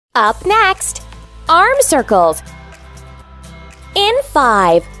Up next, arm circles. In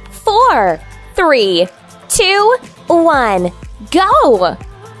 5, 4, 3, 2, 1, go!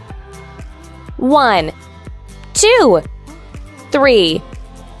 1, 2, 3,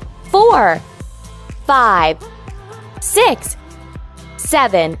 4, 5, 6,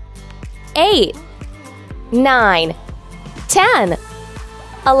 7, 8, 9, 10,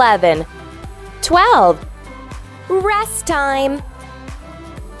 11, 12. Rest time.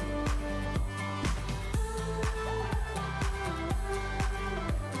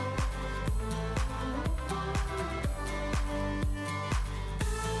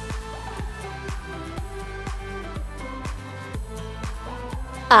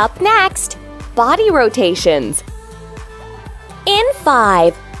 Up next, body rotations. In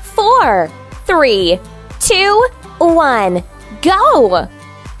 5, 4, 3, 2, 1, go!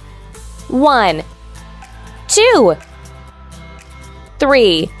 1, 2,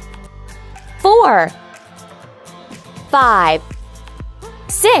 3, 4, 5,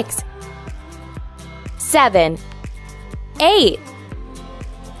 6, 7, 8,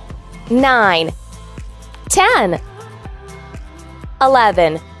 9, 10,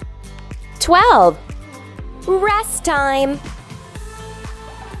 11, 12. Rest time.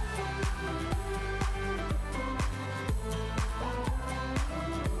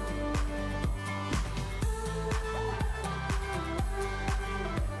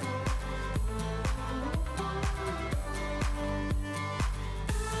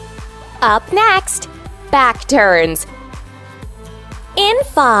 Up next, back turns. In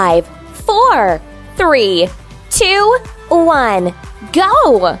 5, 4, 3, 2, 1,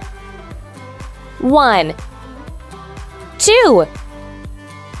 go! 1, 2,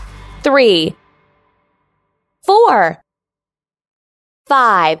 3, 4,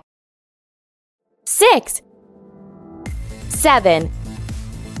 5, 6, 7,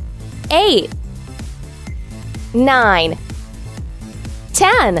 8, 9,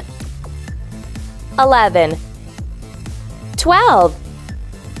 10, 11,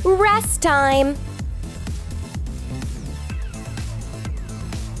 12. Rest time.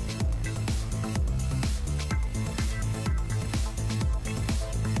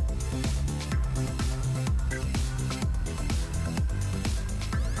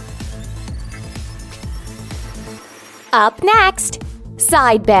 Up next,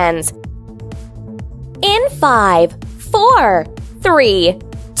 side bends. In 5, 4, 3,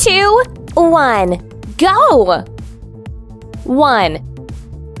 2, 1, go! 1,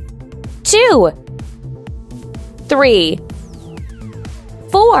 2, 3,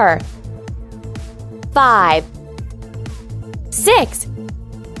 4, 5, 6,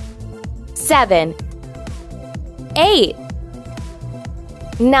 7, 8,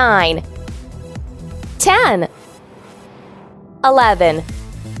 9, 10, 11,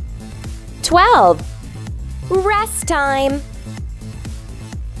 12. Rest time.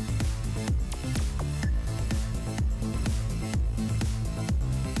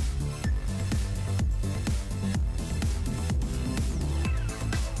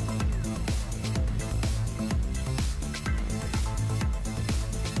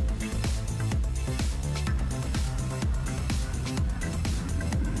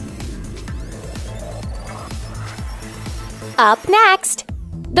 Up next,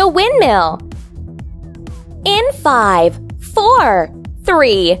 the windmill. In 5, 4,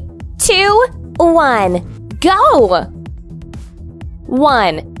 3, 2, 1, go!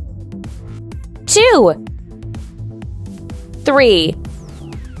 1, 2, 3,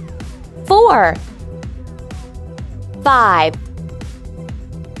 4, 5,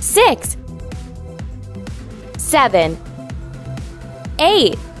 6, 7,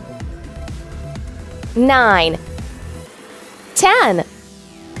 8, 9, 10.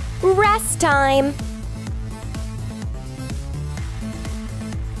 Rest time.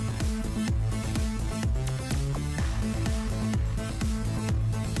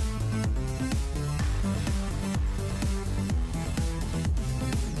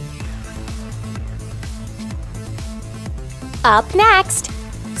 Up next,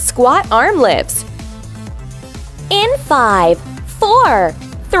 squat arm lifts. In 5, 4,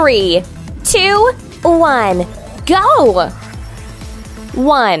 3, 2, 1, go!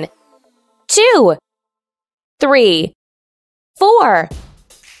 1, 2, 3, 4,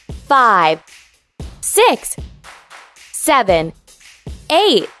 5, 6, 7,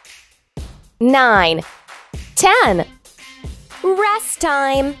 8, 9, 10. Rest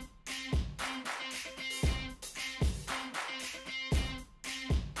time.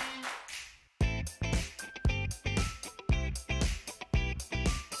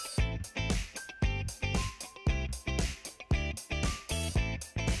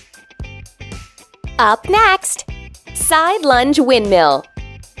 Up next, side lunge windmill.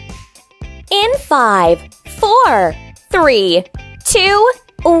 In 5, 4, 3, 2,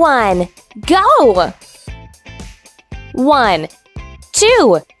 1, go! 1,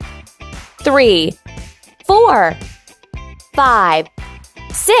 2, 3, 4, 5,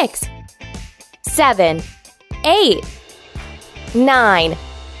 6, 7, 8, 9,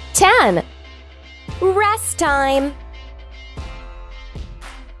 10. Rest time.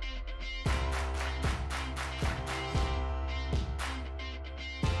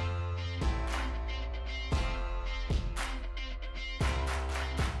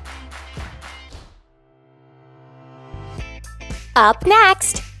 Up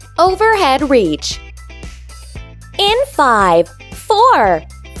next, overhead reach. In 5, 4,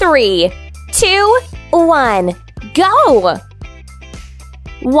 3, 2, 1, go!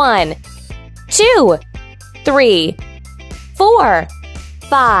 1, 2, 3, 4,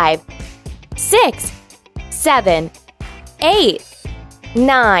 5, 6, 7, 8,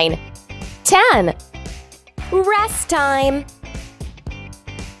 9, 10. Rest time.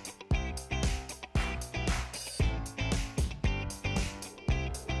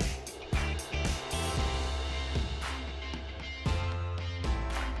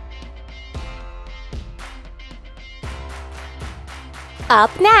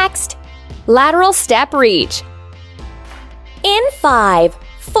 Up next, lateral step reach. In 5,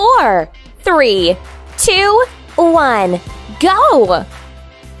 4, 3, 2, 1, go!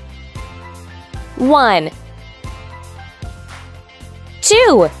 1,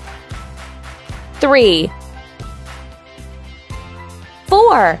 2, 3,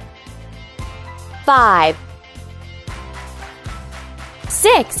 4, 5,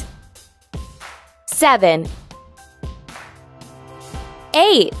 6, 7,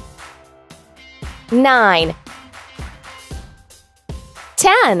 8, 9,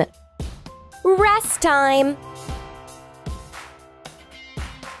 10. Rest time.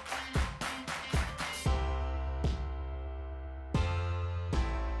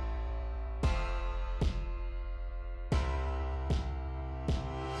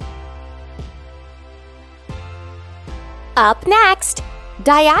 Up next,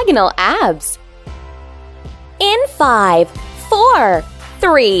 diagonal abs. In 5, 4,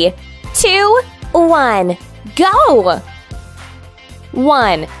 3, 2, 1, go!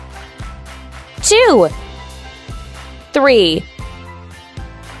 1, 2, 3,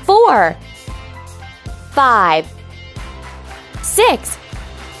 4, 5, 6,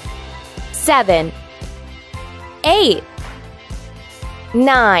 7, 8,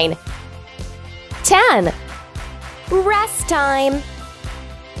 9, 10. Rest time.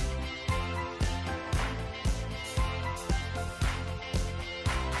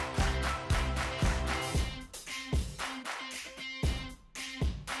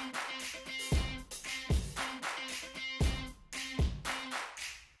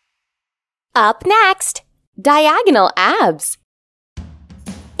 Up next, diagonal abs.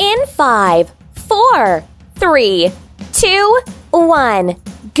 In 5, 4, 3, 2, 1,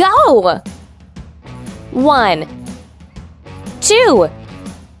 go! 1, 2,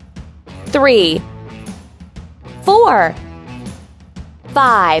 3, 4,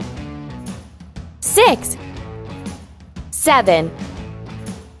 5, 6, 7,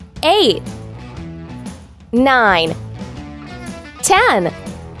 8, 9, 10.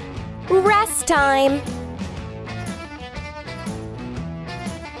 Rest time.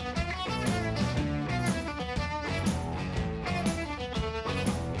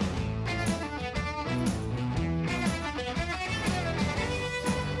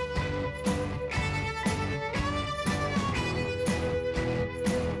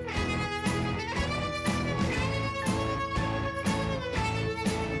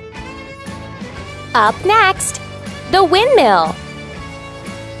 Up next, the windmill.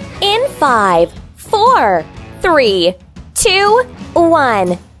 In 5, 4, 3, 2,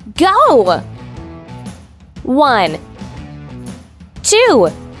 1, go! 1, 2,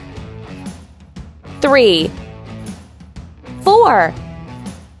 3, 4,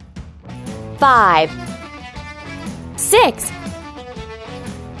 5, 6,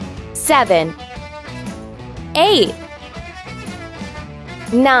 7, 8,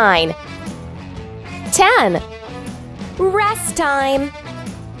 9, 10. Rest time.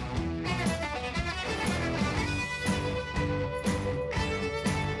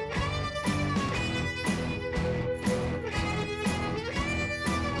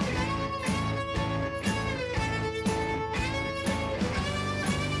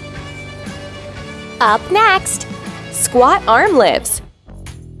 Up next, squat arm lifts.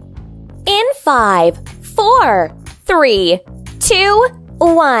 In 5, 4, 3, 2,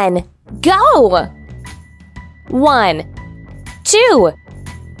 1, go! 1, 2,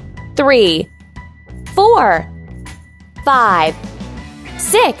 3, 4, 5,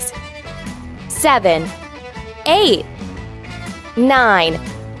 6, 7, 8, 9,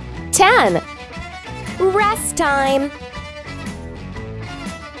 10. Rest time.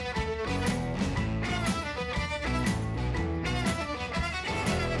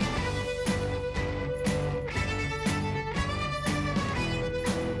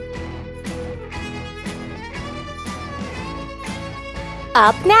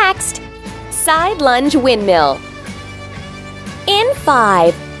 Up next, side lunge windmill. In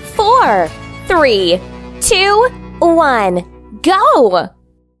 5, 4, 3, 2, 1, go!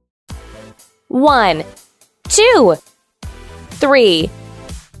 1, 2, 3,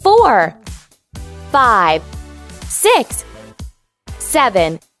 4, 5, 6,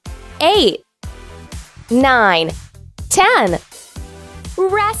 7, 8, 9, 10.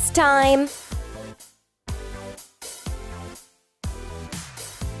 Rest time.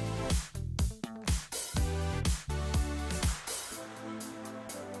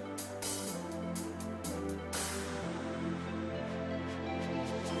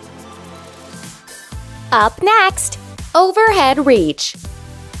 Up next, overhead reach.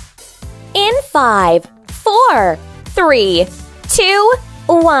 In 5, 4, 3, 2,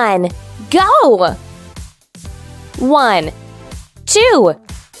 1, go! 1, 2,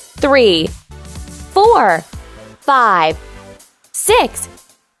 3, 4, 5, 6,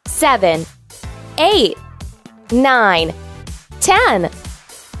 7, 8, 9, 10.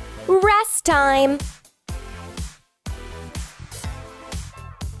 Rest time.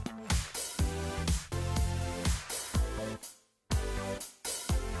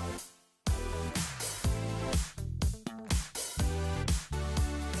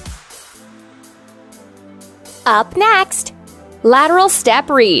 Up next, lateral step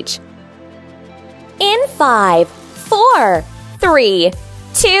reach. In 5, 4, 3,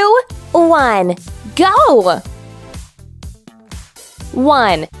 2, 1, go!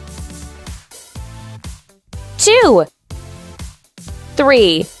 1, 2,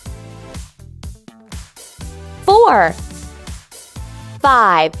 3, 4,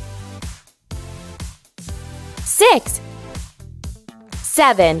 5, 6,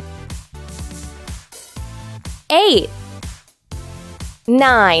 7, 8,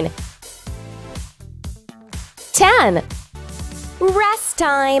 9, 10. Rest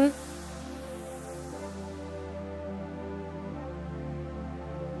time.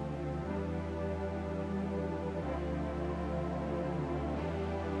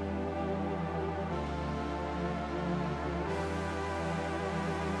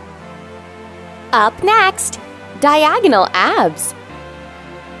 Up next, diagonal abs.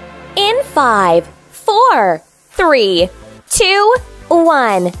 In 5, 4, 3, 2,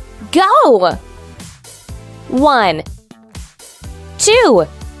 1, go! 1, 2,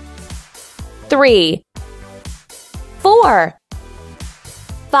 3, 4,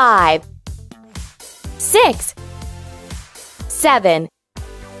 5, 6, 7,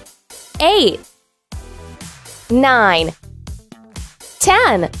 8, 9,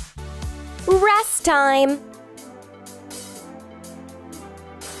 10. Rest time.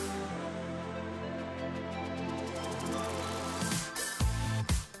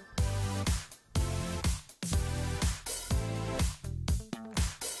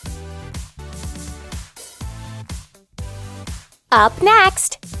 Up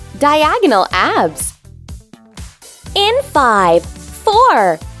next, diagonal abs. In 5,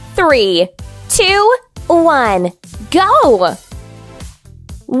 4, 3, 2, 1, go!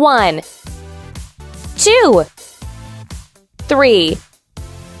 1, 2, 3,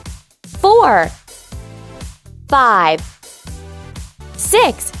 4, 5,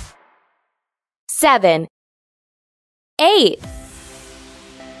 6, 7, 8,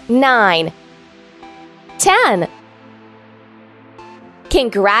 9, 10.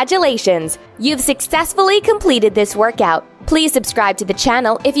 Congratulations! You've successfully completed this workout. Please subscribe to the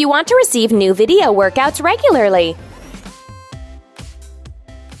channel if you want to receive new video workouts regularly.